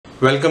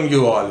Welcome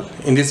you all.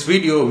 In this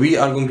video we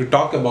are going to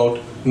talk about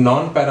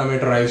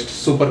non-parameterized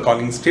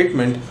supercalling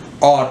statement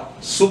or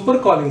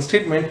supercalling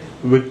statement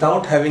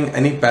without having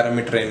any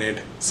parameter in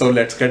it. So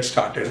let's get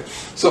started.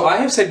 So I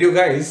have said you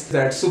guys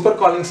that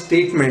supercalling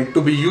statement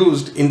to be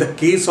used in the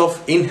case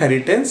of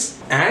inheritance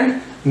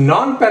and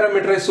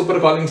non-parameterized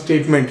supercalling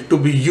statement to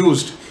be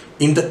used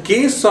in the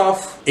case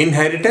of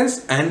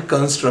inheritance and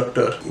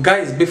constructor.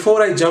 Guys,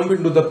 before I jump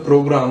into the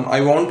program,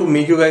 I want to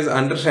make you guys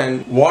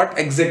understand what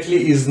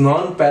exactly is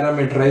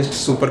non-parameterized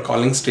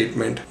supercalling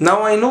statement.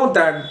 Now I know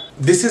that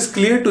this is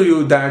clear to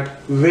you that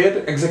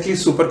where exactly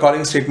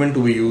supercalling statement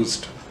to be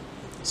used.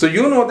 So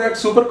you know that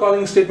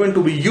supercalling statement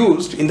to be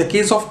used in the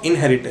case of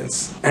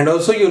inheritance, and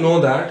also you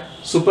know that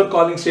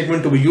supercalling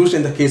statement to be used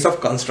in the case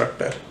of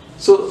constructor.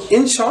 So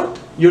in short,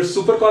 your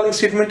supercalling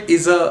statement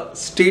is a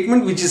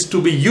statement which is to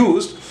be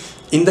used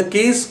in the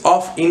case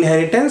of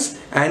inheritance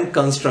and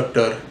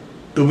constructor.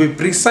 To be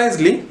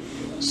precisely,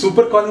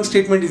 supercalling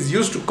statement is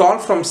used to call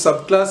from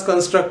subclass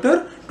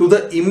constructor to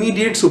the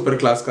immediate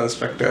superclass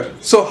constructor.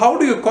 So how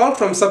do you call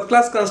from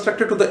subclass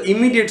constructor to the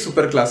immediate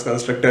superclass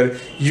constructor?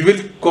 You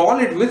will call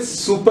it with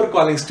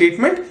supercalling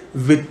statement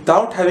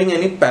without having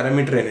any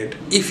parameter in it.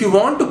 If you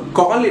want to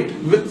call it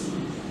with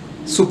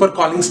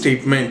supercalling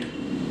statement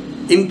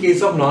in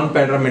case of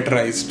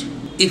non-parameterized,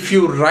 if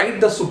you write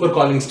the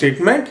supercalling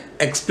statement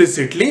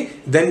explicitly,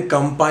 then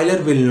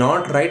compiler will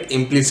not write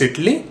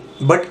implicitly.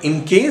 But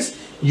in case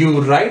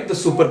you write the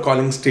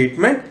supercalling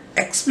statement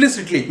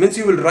explicitly, means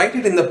you will write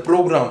it in the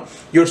program,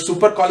 your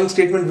supercalling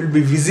statement will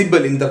be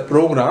visible in the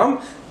program.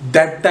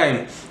 That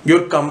time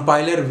your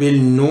compiler will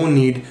no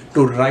need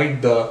to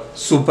write the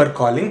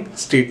supercalling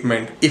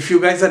statement. If you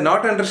guys are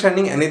not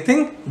understanding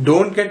anything,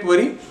 don't get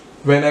worried.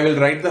 When I will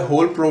write the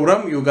whole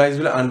program, you guys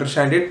will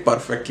understand it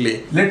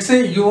perfectly. Let's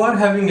say you are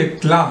having a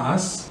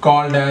class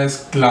called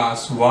as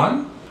class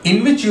 1,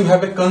 in which you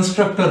have a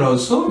constructor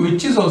also,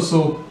 which is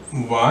also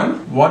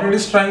 1. What it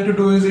is trying to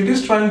do is it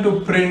is trying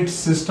to print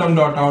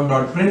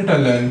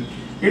system.out.println.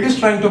 It is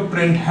trying to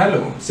print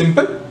hello.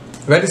 Simple,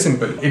 very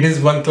simple. It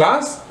is one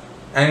class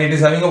and it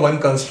is having a one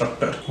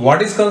constructor.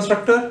 What is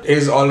constructor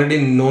is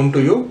already known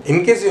to you.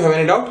 In case you have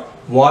any doubt,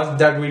 watch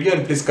that video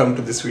and please come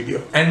to this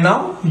video. And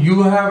now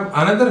you have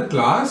another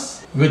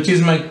class which is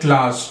my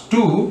class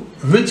 2,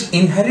 which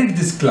inherit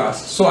this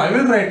class. So I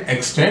will write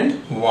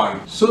extend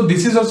 1. So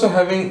this is also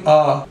having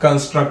a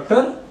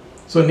constructor.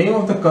 So name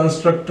of the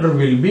constructor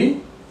will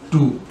be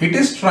 2. It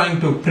is trying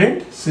to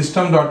print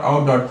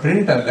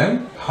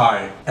system.out.println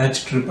hi,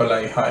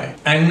 HIII hi.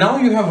 And now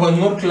you have one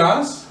more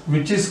class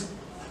which is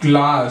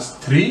class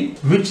 3,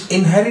 which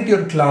inherit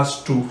your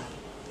class 2.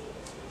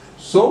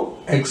 So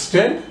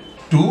extend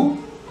 2.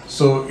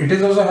 So it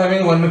is also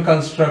having one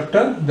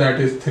constructor, that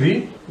is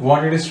 3.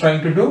 What it is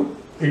trying to do?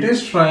 It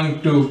is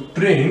trying to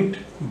print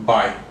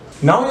by.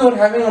 Now you are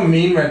having a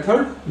main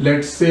method.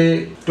 Let's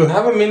say to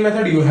have a main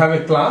method you have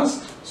a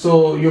class.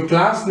 So your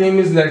class name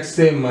is, let's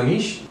say,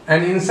 Manish,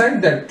 and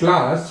inside that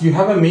class you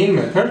have a main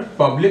method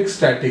public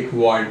static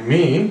void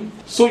main.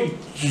 So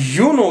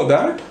you know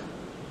that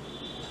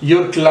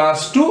your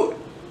class 2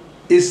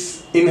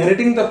 is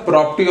inheriting the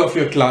property of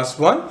your class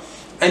 1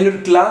 and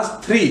your class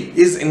 3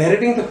 is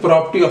inheriting the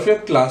property of your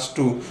class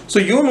 2. So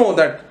you know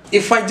that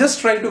if I just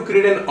try to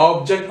create an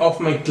object of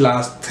my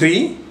class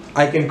 3,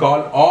 I can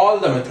call all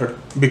the method,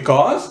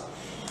 because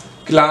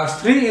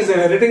class 3 is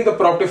inheriting the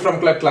property from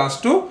class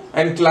 2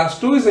 and class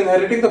 2 is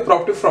inheriting the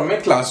property from my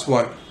class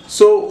 1.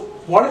 So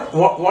what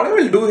I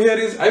will do here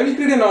is I will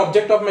create an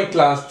object of my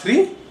class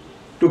 3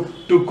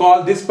 to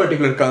call this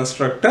particular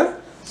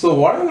constructor. So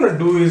what I'm going to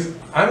do is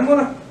I'm going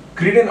to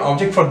create an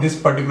object for this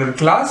particular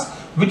class,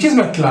 which is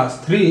my class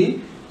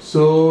 3.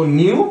 So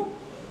new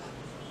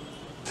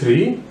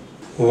 3.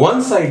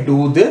 Once I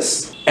do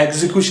this,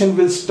 execution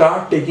will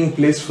start taking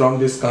place from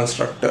this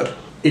constructor.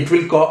 It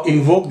will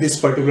invoke this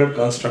particular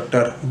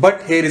constructor.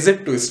 But here is a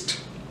twist.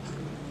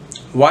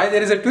 Why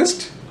there is a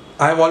twist?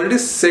 I have already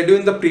said you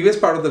in the previous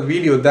part of the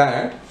video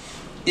that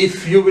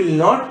if you will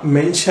not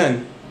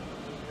mention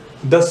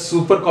the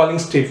supercalling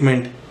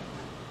statement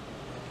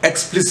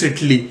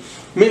explicitly,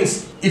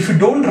 means if you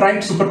don't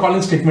write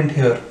supercalling statement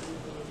here,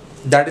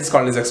 that is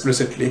called as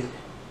explicitly.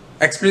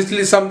 Explicitly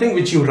is something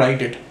which you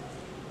write it.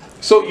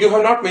 So you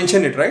have not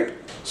mentioned it, right?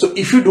 So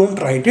if you don't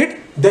write it,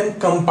 then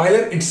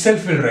compiler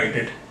itself will write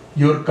it.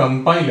 Your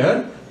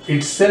compiler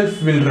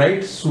itself will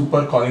write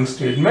supercalling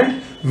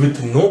statement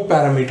with no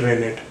parameter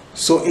in it.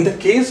 So in the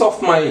case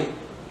of my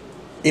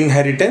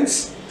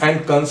inheritance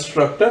and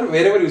constructor,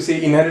 wherever you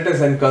see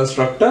inheritance and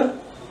constructor,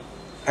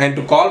 and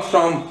to call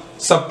from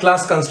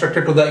subclass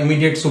constructor to the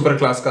immediate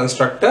superclass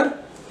constructor,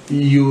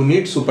 you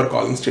need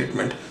supercalling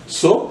statement.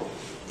 So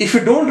if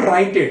you don't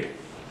write it,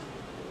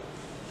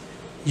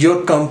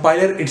 your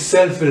compiler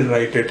itself will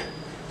write it.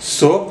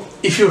 So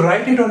if you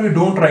write it or you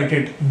don't write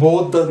it,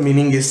 both the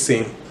meaning is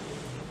same.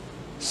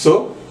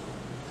 So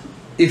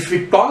if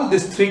we call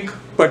this 3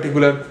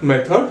 particular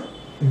method,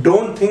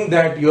 don't think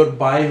that your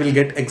by will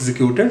get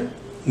executed.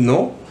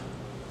 No.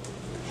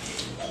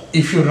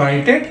 If you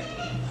write it,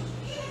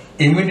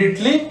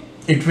 immediately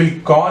it will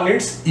call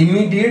its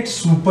immediate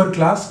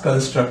superclass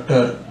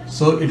constructor.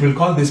 So it will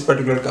call this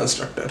particular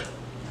constructor.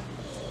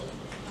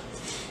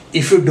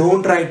 If you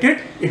don't write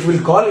it, it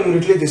will call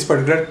immediately this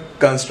particular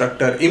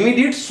constructor,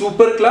 immediate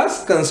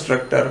superclass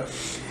constructor.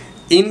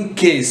 In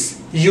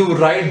case you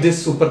write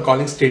this super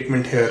calling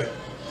statement here,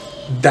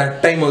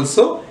 that time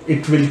also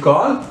it will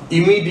call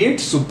immediate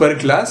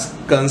superclass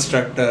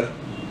constructor.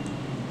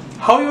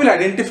 How you will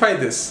identify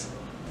this?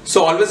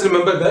 So always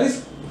remember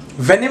guys,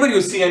 whenever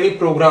you see any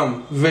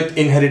program with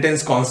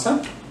inheritance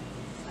concept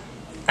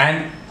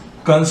and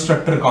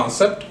constructor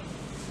concept,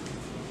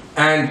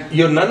 and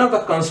none of the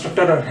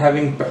constructor are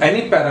having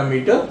any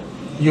parameter,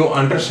 you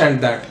understand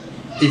that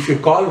if you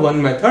call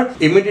one method,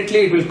 immediately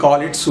it will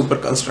call its super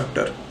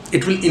constructor.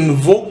 It will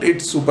invoke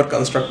its super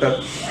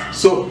constructor.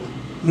 So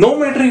no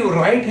matter you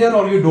write here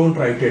or you don't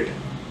write it,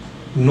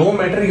 no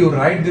matter you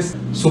write this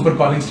super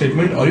calling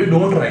statement or you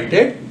don't write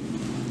it,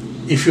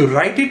 if you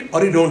write it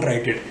or you don't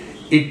write it,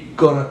 it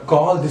gonna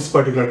call this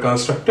particular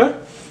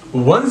constructor.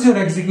 Once your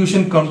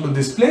execution come to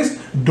this place,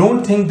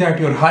 don't think that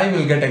your high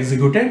will get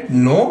executed.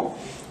 No,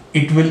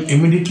 it will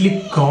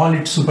immediately call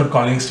its super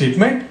calling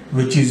statement,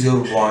 which is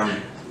your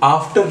 1.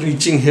 After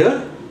reaching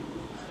here,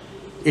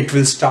 it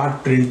will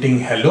start printing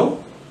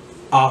hello.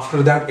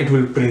 After that, it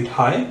will print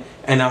hi,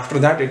 and after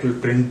that, it will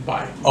print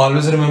bye.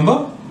 Always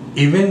remember,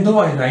 even though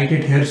I write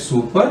it here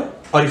super,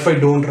 or if I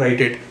don't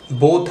write it,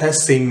 both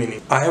has same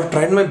meaning. I have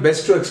tried my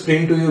best to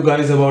explain to you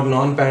guys about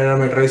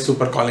non-parameterized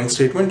super calling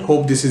statement.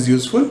 Hope this is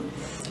useful.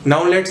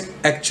 Now let's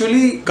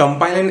actually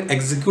compile and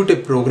execute a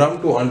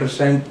program to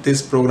understand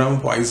this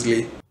program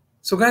wisely.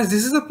 So guys,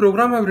 this is a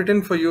program I've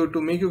written for you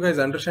to make you guys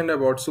understand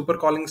about super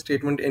calling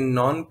statement in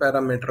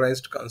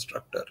non-parameterized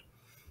constructor.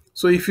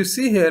 So if you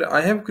see here,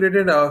 I have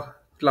created a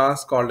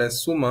class called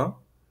as Suma,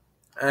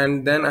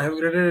 and then I have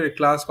created a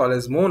class called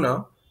as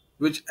Mona,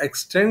 which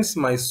extends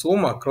my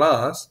Soma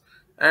class,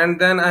 and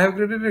then I have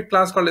created a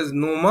class called as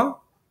Noma,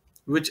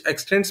 which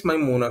extends my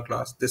Mona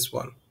class, this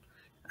one.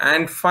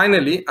 And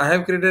finally, I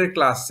have created a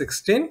class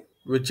 16,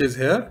 which is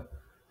here.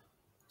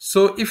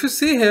 So if you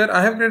see here,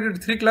 I have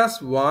created 3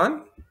 class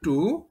 1,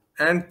 2,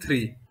 and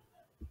 3.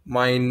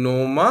 My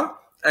Noma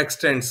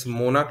extends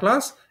Mona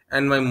class,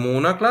 and my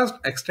Mona class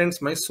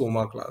extends my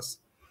Soma class.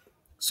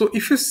 So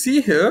if you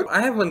see here,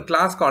 I have one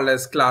class called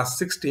as class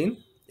 16,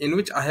 in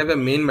which I have a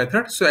main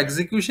method. So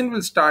execution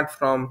will start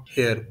from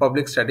here,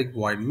 public static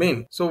void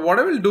main. So what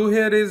I will do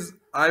here is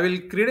I will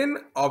create an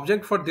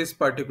object for this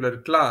particular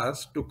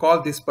class to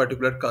call this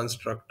particular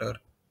constructor.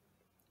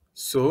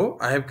 So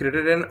I have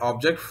created an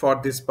object for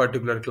this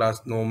particular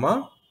class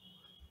Noma.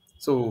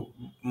 So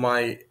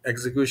my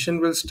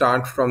execution will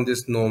start from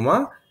this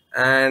Noma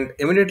and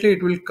immediately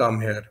it will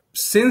come here.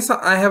 Since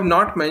I have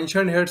not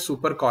mentioned here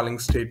super calling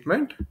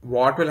statement,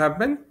 what will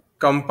happen?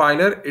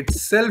 Compiler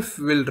itself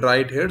will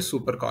write here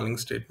super calling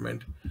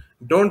statement.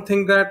 Don't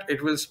think that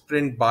it will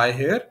print by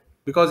here,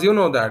 because you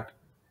know that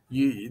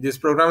this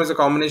program is a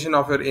combination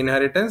of your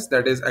inheritance,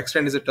 that is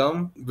extend is a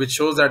term which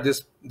shows that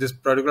this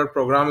particular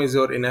program is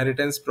your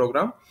inheritance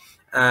program,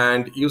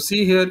 and you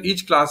see here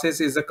each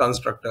classes is a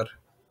constructor.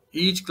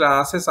 Each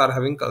classes are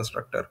having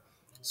constructor.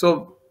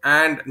 So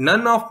and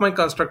none of my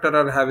constructor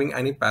are having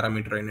any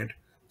parameter in it.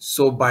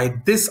 So by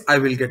this I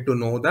will get to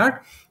know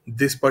that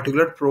this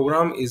particular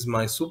program is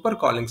my super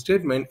calling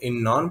statement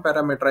in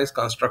non-parameterized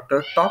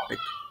constructor topic.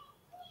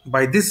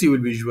 By this you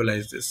will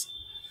visualize this.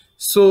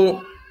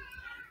 So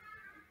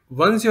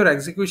once your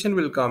execution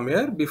will come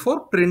here,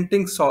 before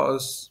printing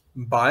source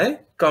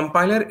by,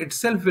 compiler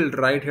itself will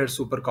write here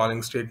super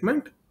calling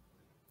statement,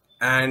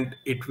 and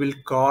it will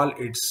call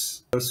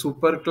its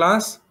super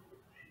class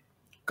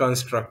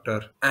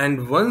constructor.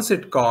 And once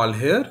it call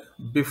here,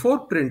 before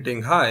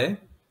printing hi,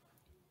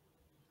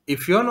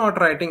 if you're not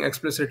writing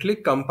explicitly,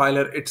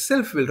 compiler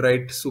itself will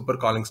write super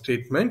calling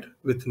statement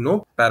with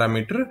no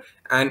parameter,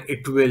 and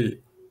it will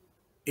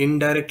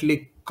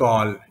directly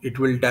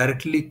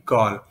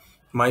call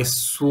my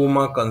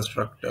Soma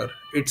constructor,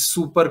 its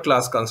super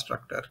class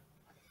constructor.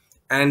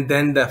 And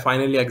then the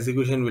finally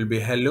execution will be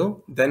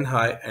hello, then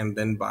hi, and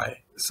then bye.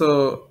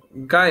 So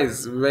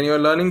guys, when you're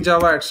learning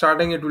Java at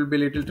starting, it will be a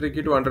little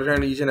tricky to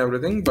understand each and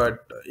everything,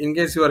 but in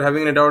case you are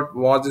having a doubt,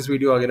 watch this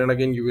video again and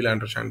again, you will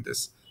understand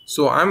this.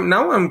 So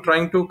I'm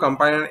trying to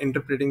compile and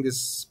interpreting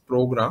this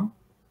program.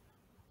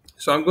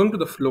 So I'm going to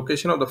the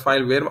location of the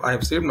file where I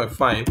have saved my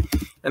file,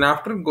 and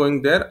after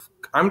going there,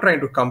 I'm trying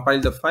to compile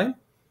the file.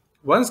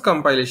 Once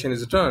compilation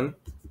is done,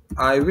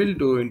 I will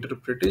do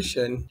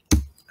interpretation,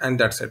 and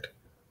that's it.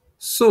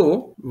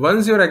 So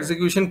once your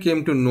execution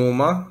came to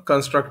Noma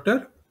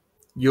constructor,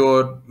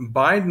 your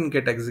by didn't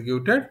get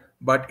executed,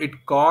 but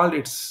it called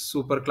its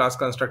superclass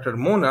constructor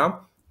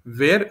Mona,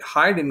 where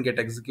hi didn't get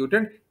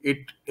executed. It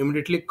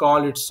immediately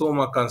called its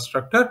Soma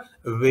constructor,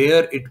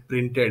 where it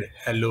printed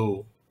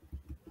hello.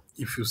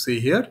 If you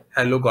see here,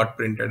 hello got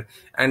printed,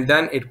 and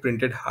then it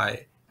printed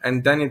hi,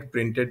 and then it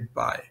printed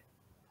bye.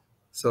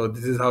 So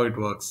this is how it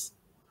works.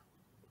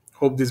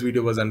 Hope this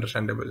video was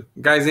understandable.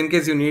 Guys, in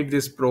case you need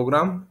this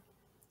program,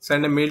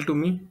 send a mail to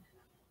me.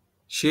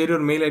 Share your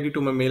mail ID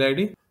to my mail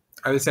ID.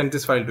 I will send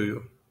this file to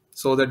you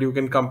so that you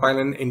can compile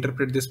and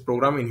interpret this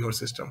program in your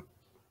system.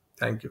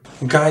 Thank you.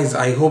 Guys,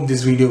 I hope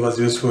this video was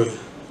useful.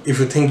 If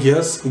you think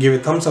yes, give a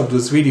thumbs up to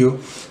this video,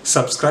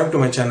 subscribe to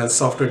my channel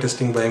Software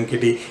Testing by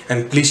MKT,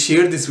 and please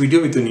share this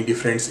video with your needy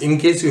friends. In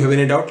case you have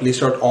any doubt,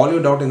 list out all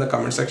your doubt in the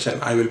comment section.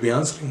 I will be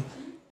answering.